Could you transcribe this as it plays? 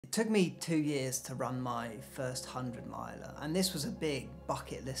It took me 2 years to run my first 100 miler, and this was a big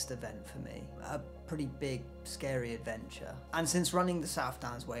bucket list event for me, a pretty big, scary adventure. And since running the South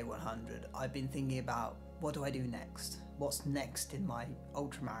Downs Way 100, I've been thinking about, what do I do next? What's next in my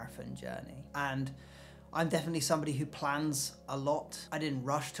ultramarathon journey? And I'm definitely somebody who plans a lot. I didn't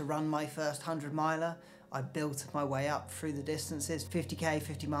rush to run my first 100 miler. I built my way up through the distances, 50k,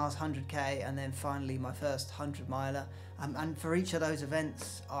 50 miles, 100k, and then finally my first 100 miler. And for each of those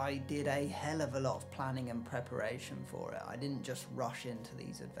events, I did a hell of a lot of planning and preparation for it. I didn't just rush into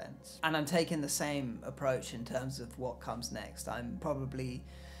these events. And I'm taking the same approach in terms of what comes next. I'm probably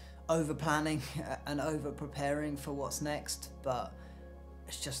over planning and over preparing for what's next, but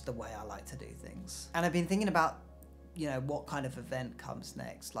it's just the way I like to do things. And I've been thinking about, you know, what kind of event comes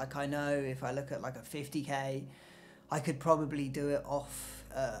next. Like, I know if I look at like a 50k, I could probably do it off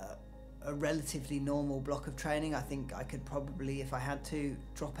a relatively normal block of training. I think I could probably, if I had to,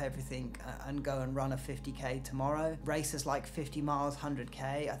 drop everything and go and run a 50k tomorrow. Races like 50 miles,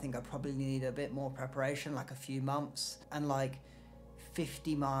 100k, I think I probably need a bit more preparation, like a few months. And like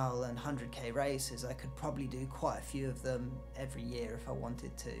 50 mile and 100k races, I could probably do quite a few of them every year if I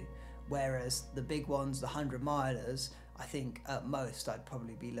wanted to. Whereas the big ones, the 100 milers, I think at most I'd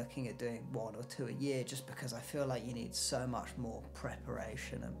probably be looking at doing 1 or 2 a year, just because I feel like you need so much more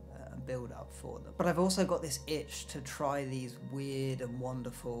preparation and build up for them. But I've also got this itch to try these weird and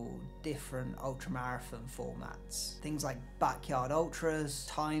wonderful different ultramarathon formats. Things like backyard ultras,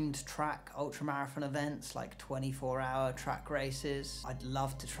 timed track ultramarathon events like 24-hour track races. I'd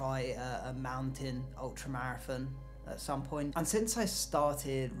love to try a mountain ultramarathon at some point. And since I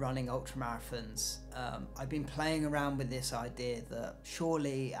started running ultramarathons, I've been playing around with this idea that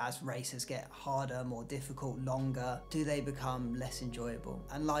surely as races get harder, more difficult, longer, do they become less enjoyable?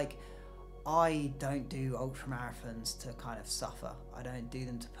 And like, I don't do ultramarathons to kind of suffer. I don't do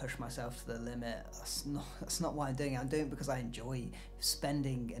them to push myself to the limit. That's not why I'm doing it. I'm doing it because I enjoy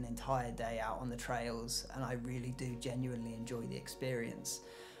spending an entire day out on the trails, and I really do genuinely enjoy the experience.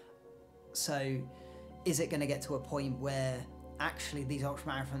 So is it going to get to a point where actually these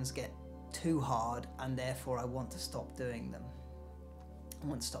ultramarathons get too hard and therefore I want to stop doing them? I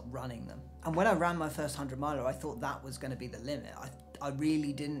want to stop running them. And when I ran my first 100 miler, I thought that was going to be the limit. I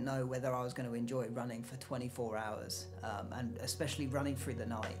really didn't know whether I was going to enjoy running for 24 hours, and especially running through the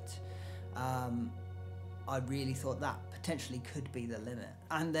night. I really thought that potentially could be the limit.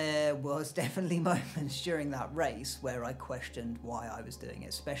 And there was definitely moments during that race where I questioned why I was doing it,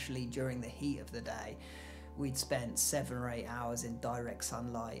 especially during the heat of the day. We'd spent 7 or 8 hours in direct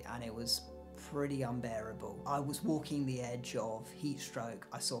sunlight and it was pretty unbearable. I was walking the edge of heat stroke.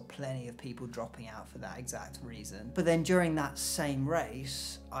 I saw plenty of people dropping out for that exact reason. But then during that same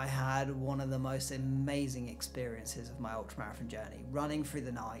race, I had one of the most amazing experiences of my ultramarathon journey. Running through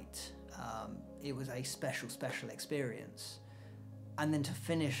the night, it was a special experience. And then to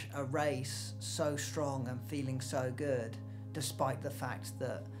finish a race so strong and feeling so good, despite the fact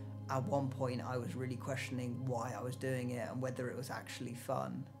that at one point I was really questioning why I was doing it and whether it was actually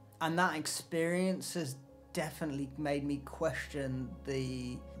fun. And that experience has definitely made me question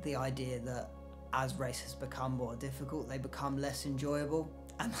the idea that as races become more difficult, they become less enjoyable.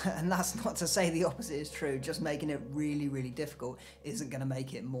 And that's not to say the opposite is true. Just making it really, really difficult isn't going to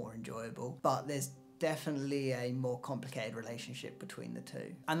make it more enjoyable. But there's definitely a more complicated relationship between the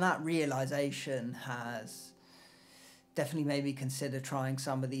two. And that realization has definitely made me consider trying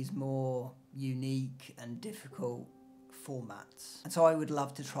some of these more unique and difficult formats. And so I would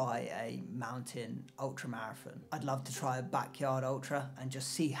love to try a mountain ultramarathon. I'd love to try a backyard ultra and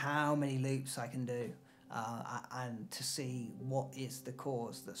just see how many loops I can do. And to see what is the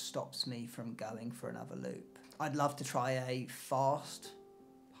cause that stops me from going for another loop. I'd love to try a fast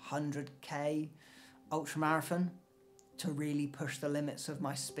 100k ultramarathon to really push the limits of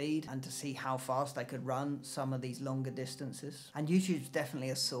my speed and to see how fast I could run some of these longer distances. And YouTube's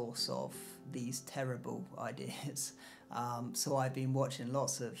definitely a source of these terrible ideas. So I've been watching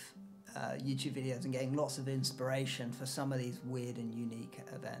lots of YouTube videos and getting lots of inspiration for some of these weird and unique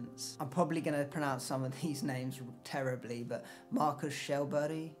events. I'm probably going to pronounce some of these names terribly, but Marcus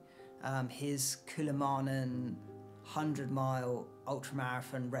Shelbury, his Kulamanen 100-mile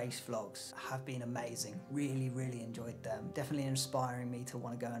ultramarathon race vlogs have been amazing. Really, really enjoyed them. Definitely inspiring me to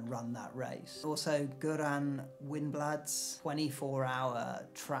want to go and run that race. Also, Göran Windblad's 24-hour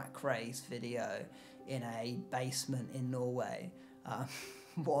track race video in a basement in Norway.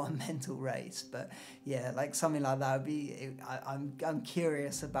 What a mental race. But yeah, like something like that would be, I'm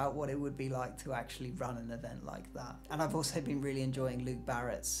curious about what it would be like to actually run an event like that. And I've also been really enjoying Luke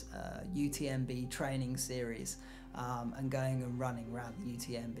Barrett's UTMB training series. and going and running around the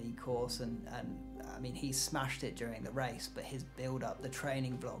UTMB course, and I mean, he smashed it during the race, but his build up, the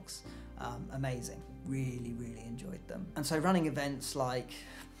training vlogs, amazing. Really enjoyed them. And so running events like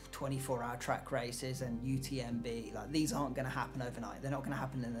 24-hour track races and UTMB, like, these aren't going to happen overnight. They're not going to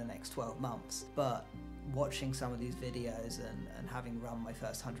happen in the next 12 months, but watching some of these videos and having run my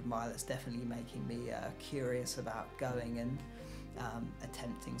first 100 mile, it's definitely making me curious about going and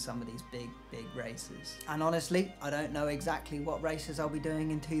attempting some of these big races. And honestly, I don't know exactly what races I'll be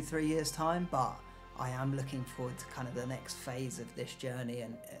doing in 2-3 years time, but I am looking forward to kind of the next phase of this journey,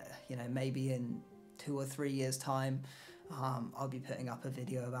 and you know, maybe in 2 or 3 years time, I'll be putting up a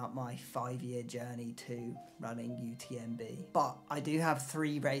video about my 5-year journey to running UTMB. But I do have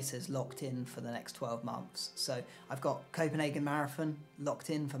 3 races locked in for the next 12 months. So I've got Copenhagen Marathon locked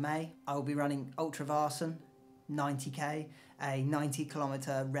in for May. I will be running Ultramarathon, 90k, a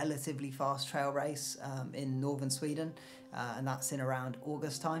 90-kilometer relatively fast trail race in northern Sweden, and that's in around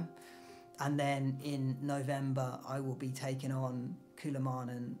August time. And then in November, I will be taking on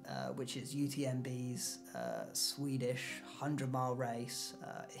Ultramarathon, which is UTMB's Swedish 100-mile race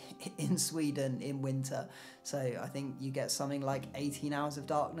in Sweden in winter. So I think you get something like 18 hours of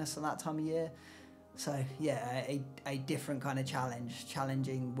darkness on that time of year. So yeah, a different kind of challenge,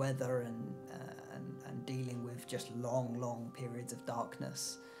 challenging weather and dealing with just long periods of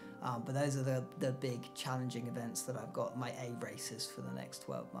darkness. But those are the big challenging events that I've got, my A races for the next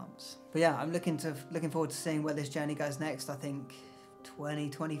 12 months. But yeah, I'm looking forward to seeing where this journey goes next. I think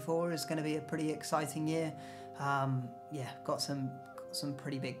 2024 is going to be a pretty exciting year. Yeah, got some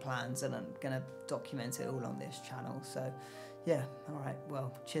pretty big plans, and I'm going to document it all on this channel. So yeah, all right,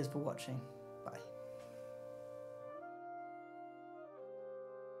 well, cheers for watching.